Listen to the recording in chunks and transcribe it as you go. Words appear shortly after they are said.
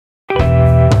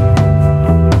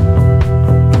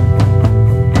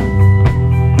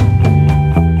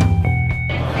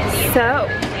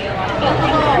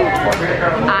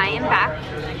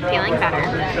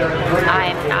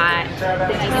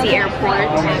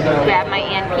grab my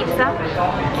aunt pizza.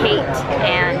 Kate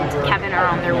and Kevin are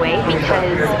on their way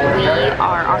because we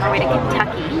are on our way to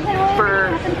Kentucky for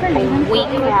a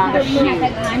week-long shoot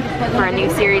for a new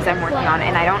series I'm working on,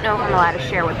 and I don't know if I'm allowed to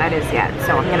share what that is yet,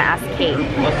 so I'm gonna ask Kate.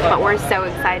 But we're so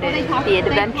excited. The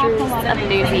Adventures of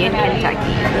Newsy in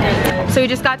Kentucky. So we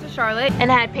just got to Charlotte and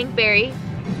had Pinkberry,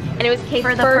 and it was Kate's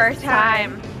for the first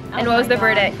time. And what was the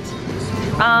verdict?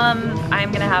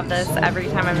 I'm gonna have this every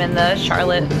time I'm in the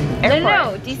Charlotte airport.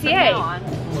 No, DCA.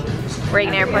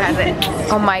 Reagan Airport has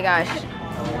it. Oh my gosh.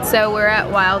 So we're at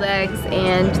Wild Eggs,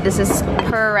 and this is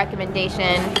per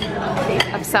recommendation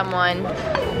of someone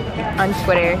on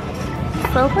Twitter.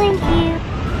 So thank you.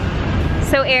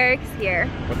 So Eric's here.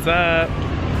 What's up?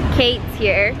 Kate's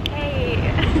here. Hey.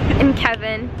 And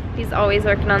Kevin, he's always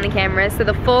working on the camera. So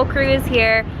the full crew is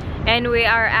here, and we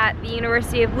are at the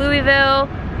University of Louisville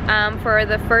for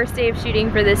the first day of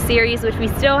shooting for this series, which we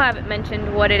still haven't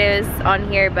mentioned what it is on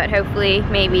here, but hopefully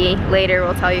maybe later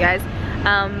we'll tell you guys.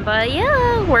 But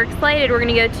yeah, we're excited. We're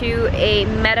gonna go to a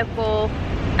medical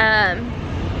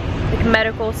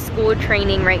medical school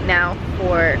training right now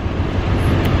for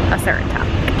a certain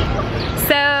topic.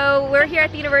 So we're here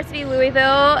at the University of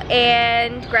Louisville,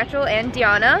 and Gretchen and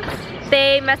Deanna,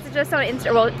 they messaged us on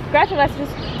Instagram. Well, Gretchen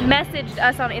messaged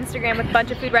us on Instagram with a bunch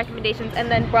of food recommendations and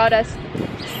then brought us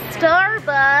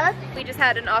Starbucks. We just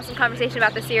had an awesome conversation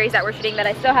about the series that we're shooting that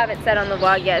I still haven't said on the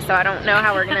vlog yet, so I don't know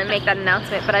how we're gonna make that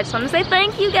announcement, but I just want to say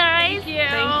thank you guys. Thank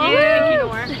you.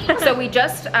 Thank you. So we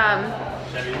just,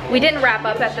 we didn't wrap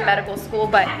up at the medical school,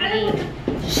 but we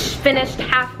finished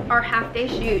our half-day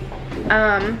shoot.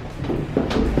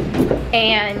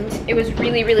 And it was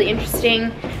really, really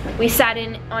interesting. We sat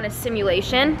in on a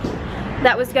simulation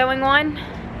that was going on.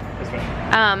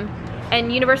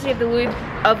 And University of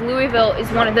Louisville is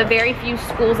one of the very few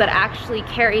schools that actually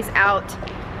carries out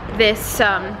this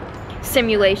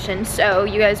simulation. So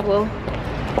you guys will,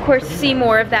 of course, see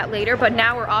more of that later. But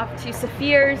now we're off to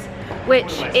Saphir's,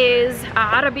 which is a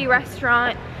Arabi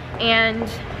restaurant, and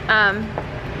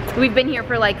we've been here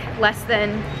for like less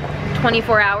than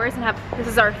 24 hours, and this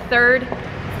is our third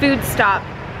food stop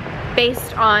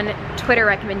based on Twitter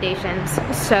recommendations.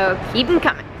 So keep them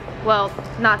coming. Well,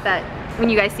 not that when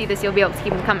you guys see this you'll be able to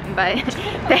keep them coming, but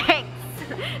thanks.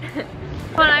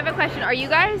 Well, I have a question. Are you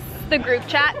guys the group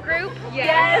chat group?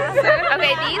 Yes.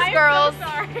 Okay, these girls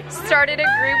started a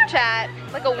group chat,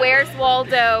 like a Where's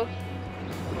Waldo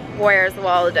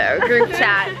group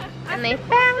chat, and they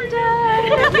found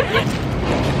us.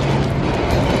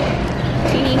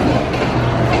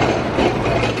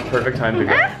 Perfect time to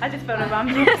go. I just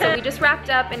photobombed you. So we just wrapped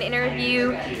up an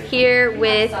interview here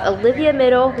with Olivia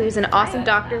Middle, who's an awesome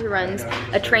doctor who runs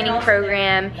a training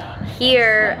program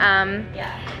here.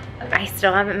 I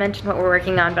still haven't mentioned what we're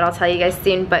working on, but I'll tell you guys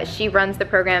soon. But she runs the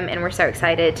program, and we're so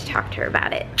excited to talk to her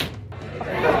about it. So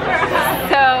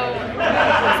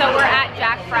we're at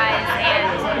Jack Fry's, and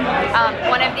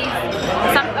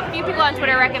a few people on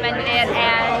Twitter recommended it,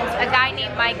 and a guy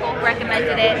named Michael who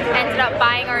recommended it ended up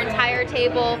buying our entire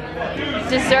table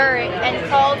dessert and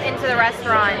called into the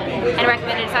restaurant and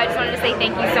recommended it. So I just wanted to say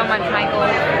thank you so much, Michael,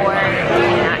 for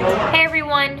doing that. Hey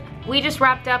everyone, we just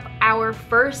wrapped up our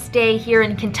first day here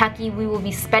in Kentucky. We will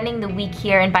be spending the week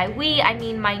here, and by we, I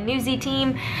mean my Newsy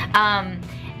team.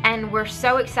 And we're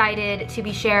so excited to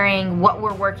be sharing what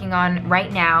we're working on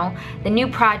right now. The new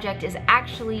project is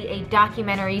actually a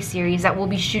documentary series that we'll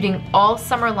be shooting all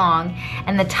summer long,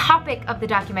 and the topic of the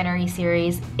documentary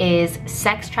series is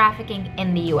sex trafficking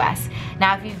in the US.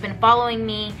 Now, if you've been following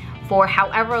me for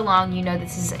however long, you know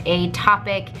this is a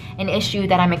topic, an issue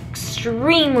that I'm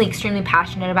extremely, extremely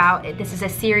passionate about. This is a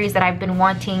series that I've been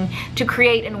wanting to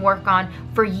create and work on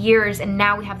for years, and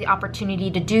now we have the opportunity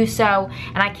to do so.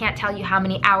 And I can't tell you how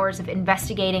many hours of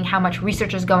investigating, how much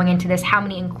research is going into this, how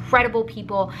many incredible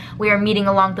people we are meeting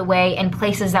along the way, and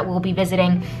places that we'll be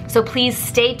visiting. So please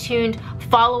stay tuned,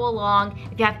 follow along.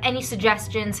 If you have any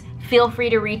suggestions, feel free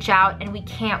to reach out, and we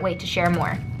can't wait to share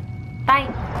more.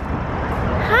 Bye.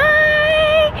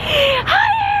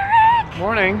 Hi, Eric!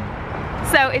 Morning.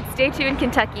 So it's day 2 in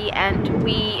Kentucky, and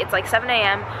it's like 7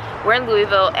 a.m. We're in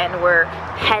Louisville, and we're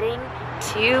heading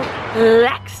to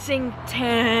Lexington.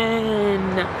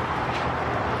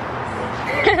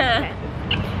 Okay.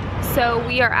 So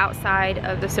we are outside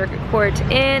of the circuit court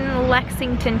in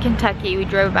Lexington, Kentucky. We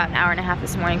drove about an hour and a half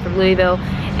this morning from Louisville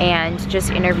and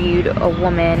just interviewed a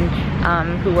woman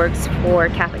who works for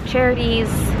Catholic Charities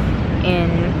in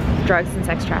drugs and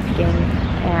sex trafficking,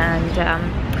 and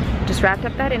just wrapped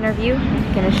up that interview.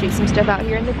 Gonna shoot some stuff out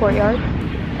here in the courtyard,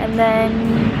 and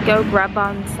then go grab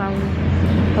on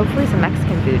hopefully some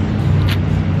Mexican food.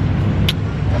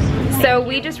 So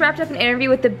we just wrapped up an interview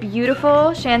with the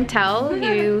beautiful Chantel,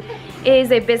 who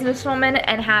is a businesswoman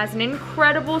and has an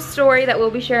incredible story that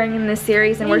we'll be sharing in this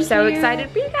series, and we're so excited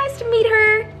for you guys to meet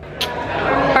her.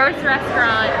 First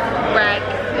restaurant wreck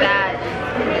that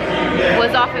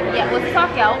was off of, was this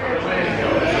off Yelp?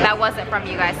 That wasn't from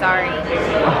you guys, sorry.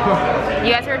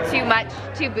 You guys are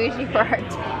too bougie for our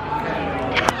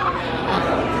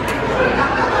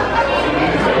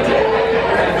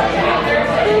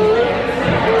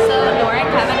So Nora and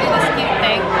Kevin do this cute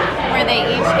thing where they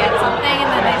each get something and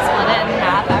then they split it in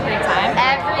half every time.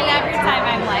 Every time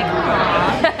I'm like, aww.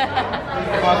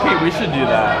 Hey, we should do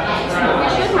that.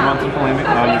 We should want some polemic?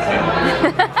 No, you can't.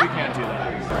 We can't do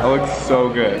that. That looks so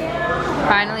good.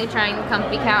 Finally trying the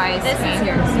comfy cow ice cream. This is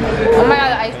yours. Oh my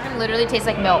god, the ice cream literally tastes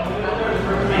like milk.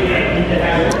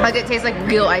 Like it tastes like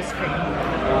real ice cream.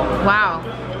 Wow.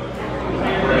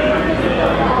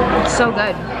 It's so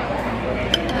good.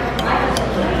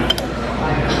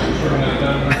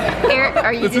 Eric,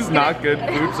 are you This is not good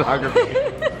food photography.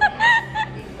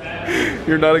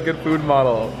 You're not a good food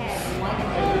model.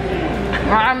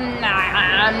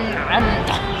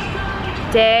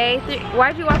 Day 3.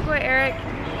 Why'd you walk away, Eric?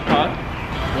 Huh?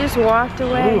 You just walked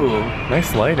away. Ooh,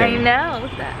 nice lighting. I know,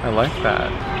 look at that. I like that.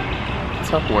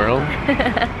 What's up, world?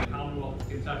 Commonwealth of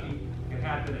Kentucky can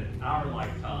happen in our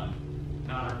lifetime,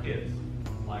 not our kids'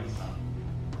 lifetime.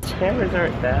 Cameras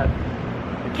aren't bad.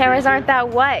 Cameras aren't that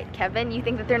what, Kevin? You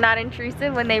think that they're not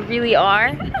intrusive when they really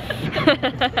are?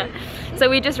 So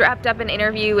we just wrapped up an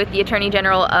interview with the Attorney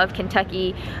General of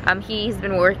Kentucky. He's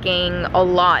been working a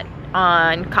lot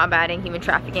on combating human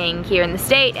trafficking here in the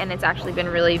state, and it's actually been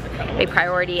really a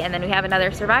priority. And then we have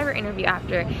another survivor interview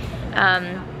after.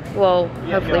 Well,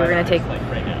 hopefully we're gonna take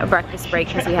a breakfast break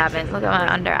because we haven't. Look at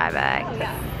my under eye bag.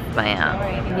 But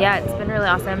yeah, it's been really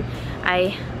awesome.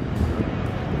 I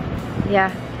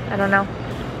don't know.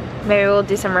 Maybe we'll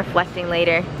do some reflecting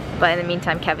later, but in the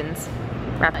meantime, Kevin's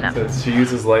wrapping up. So she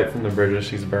uses light from the bridges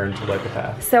she's burned to light the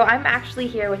path. So I'm actually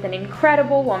here with an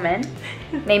incredible woman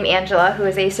named Angela, who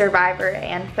is a survivor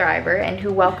and thriver, and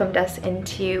who welcomed us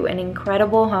into an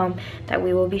incredible home that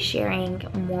we will be sharing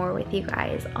more with you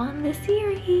guys on the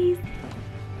series.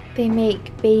 They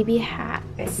make baby hats.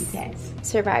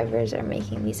 Survivors are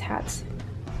making these hats.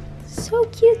 So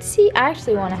cutesy. I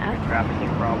actually want to have.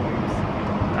 Trafficking problems.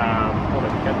 Hold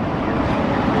on,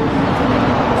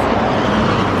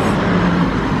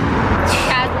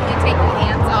 Casually take the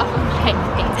ants off of my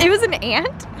face. It was an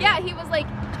ant? Yeah, he was like,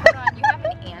 hold on, you have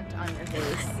an ant on your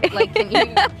face. Like, can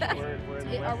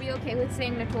you, are we okay with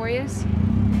saying notorious?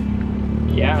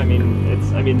 Yeah, I mean,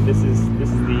 this is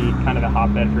the kind of the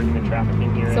hotbed for human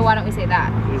trafficking here. So why don't we say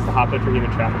that? This is the hotbed for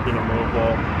human trafficking in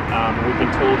Louisville. We've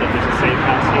been told that there's a safe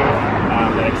house here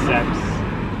that accepts.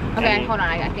 Okay, hold on,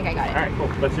 I think I got it. All right, cool.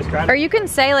 Let's just grab it. Or you can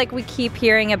say, like, we keep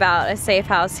hearing about a safe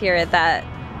house here that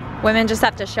women just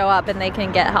have to show up and they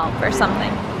can get help or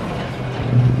something.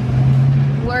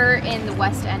 We're in the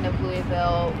west end of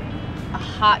Louisville, a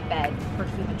hotbed for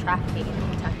human trafficking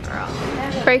in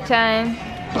Kentucky. Break time.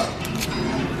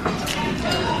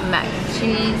 Mac and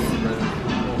cheese,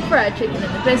 fried chicken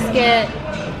and the biscuit,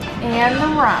 and the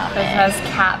ramen. It has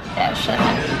catfish in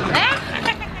it.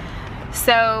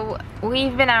 So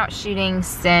we've been out shooting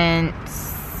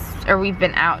since, or we've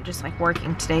been out just like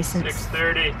working today since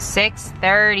 6:30.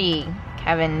 6:30.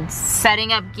 Kevin's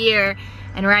setting up gear,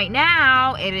 and right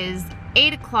now it is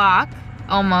 8 o'clock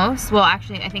almost. Well,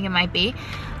 actually, I think it might be.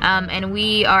 And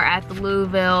we are at the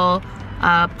Louisville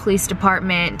Police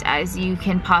Department. As you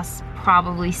can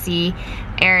probably see,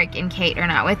 Eric and Kate are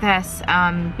not with us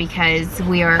because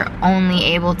we are only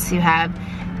able to have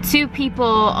 2 people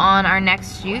on our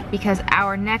next shoot, because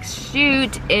our next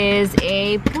shoot is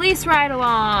a police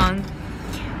ride-along,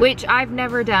 which I've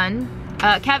never done.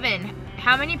 Kevin,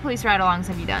 how many police ride-alongs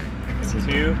have you done?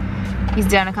 2. He's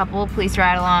done a couple of police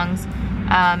ride-alongs.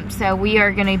 So we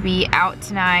are gonna be out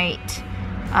tonight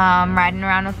riding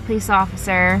around with a police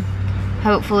officer,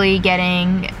 hopefully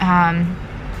getting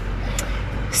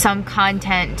some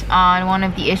content on one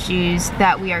of the issues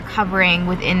that we are covering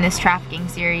within this trafficking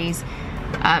series.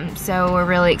 So we're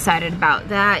really excited about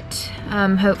that.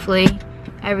 Hopefully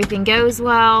everything goes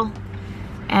well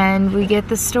and we get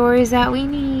the stories that we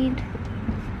need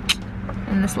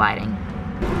in this lighting.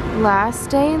 Last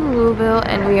day in Louisville,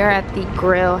 and we are at the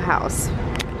Grill House,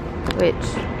 which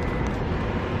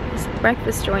is a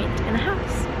breakfast joint in a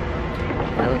house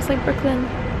that looks like Brooklyn.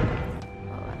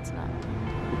 Well, that's not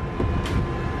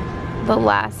the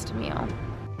last meal.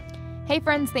 Hey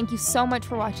friends, thank you so much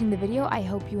for watching the video. I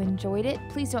hope you enjoyed it.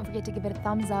 Please don't forget to give it a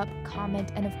thumbs up,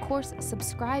 comment, and of course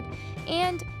subscribe.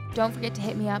 And Don't forget to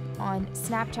hit me up on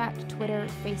Snapchat, Twitter,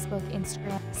 Facebook,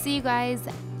 Instagram. See you guys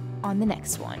on the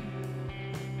next one.